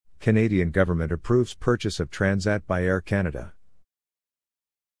Canadian government approves purchase of Transat by Air Canada.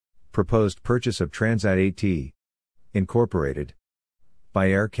 Proposed purchase of Transat AT Incorporated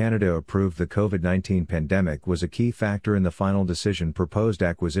by Air Canada approved. The COVID-19 pandemic was a key factor in the final decision. Proposed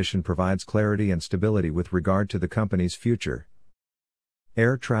acquisition provides clarity and stability with regard to the company's future.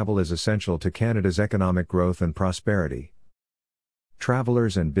 Air travel is essential to Canada's economic growth and prosperity.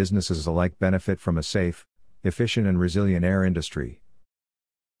 Travelers and businesses alike benefit from a safe, efficient and resilient air industry.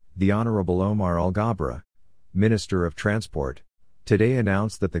 The Honourable Omar Al-Ghabra, Minister of Transport, today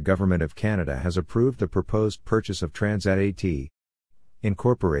announced that the Government of Canada has approved the proposed purchase of Transat AT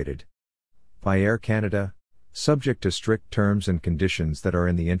Incorporated by Air Canada, subject to strict terms and conditions that are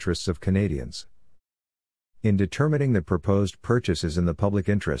in the interests of Canadians. In determining the proposed purchases in the public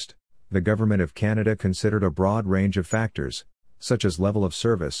interest, the Government of Canada considered a broad range of factors, such as level of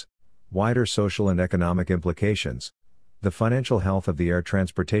service, wider social and economic implications, the financial health of the air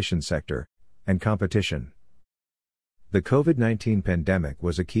transportation sector, and competition. The COVID-19 pandemic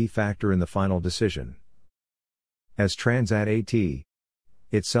was a key factor in the final decision. As Transat AT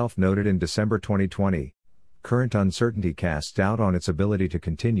itself noted in December 2020, current uncertainty casts doubt on its ability to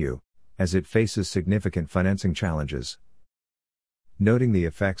continue, as it faces significant financing challenges. Noting the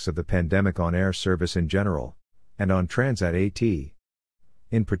effects of the pandemic on air service in general, and on Transat AT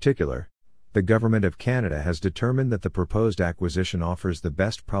in particular, the Government of Canada has determined that the proposed acquisition offers the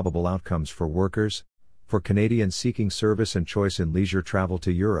best probable outcomes for workers, for Canadians seeking service and choice in leisure travel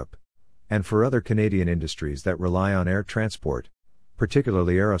to Europe, and for other Canadian industries that rely on air transport,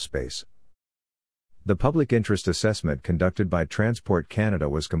 particularly aerospace. The public interest assessment conducted by Transport Canada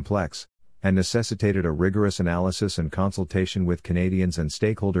was complex, and necessitated a rigorous analysis and consultation with Canadians and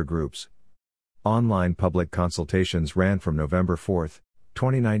stakeholder groups. Online public consultations ran from November 4,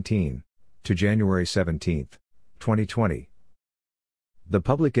 2019, to January 17, 2020. The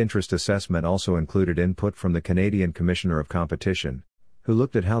public interest assessment also included input from the Canadian Commissioner of Competition, who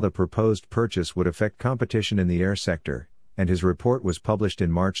looked at how the proposed purchase would affect competition in the air sector, and his report was published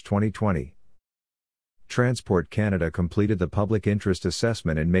in March 2020. Transport Canada completed the public interest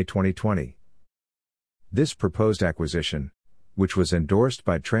assessment in May 2020. This proposed acquisition, which was endorsed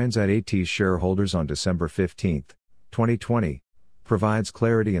by Transat AT's shareholders on December 15, 2020, provides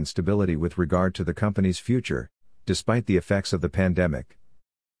clarity and stability with regard to the company's future, despite the effects of the pandemic.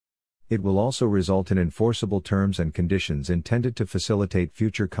 It will also result in enforceable terms and conditions intended to facilitate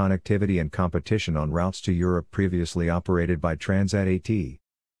future connectivity and competition on routes to Europe previously operated by Transat AT.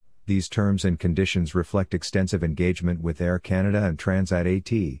 These terms and conditions reflect extensive engagement with Air Canada and Transat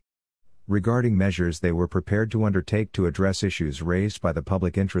AT regarding measures they were prepared to undertake to address issues raised by the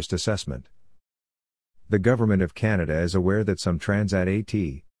public interest assessment. The Government of Canada is aware that some Transat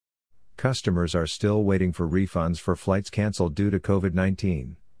AT customers are still waiting for refunds for flights cancelled due to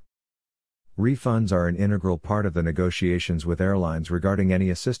COVID-19. Refunds are an integral part of the negotiations with airlines regarding any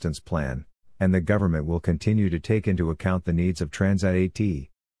assistance plan, and the government will continue to take into account the needs of Transat AT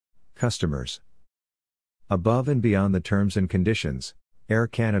customers. Above and beyond the terms and conditions, Air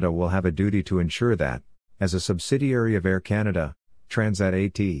Canada will have a duty to ensure that, as a subsidiary of Air Canada, Transat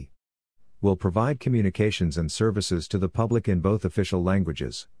AT will provide communications and services to the public in both official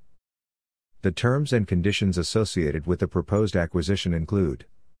languages. The terms and conditions associated with the proposed acquisition include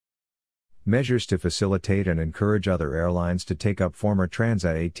measures to facilitate and encourage other airlines to take up former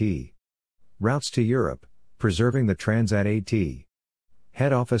Transat AT routes to Europe, preserving the Transat AT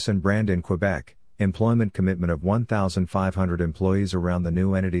head office and brand in Quebec, employment commitment of 1,500 employees around the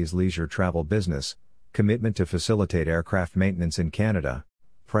new entity's leisure travel business, commitment to facilitate aircraft maintenance in Canada,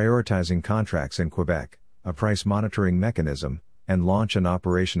 prioritizing contracts in Quebec, a price monitoring mechanism, and launch and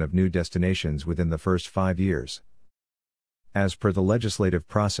operation of new destinations within the first 5 years. As per the legislative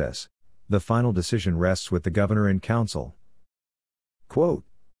process, the final decision rests with the Governor in Council. Quote,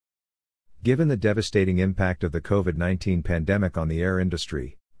 given the devastating impact of the COVID-19 pandemic on the air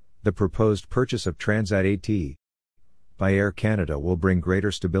industry, the proposed purchase of Transat AT by Air Canada will bring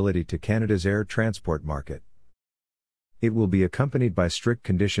greater stability to Canada's air transport market. It will be accompanied by strict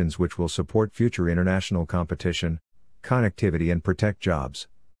conditions which will support future international competition, connectivity and protect jobs.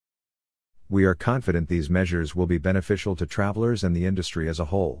 We are confident these measures will be beneficial to travelers and the industry as a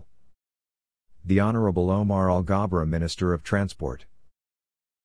whole. The Honourable Omar Al-Ghabra, Minister of Transport.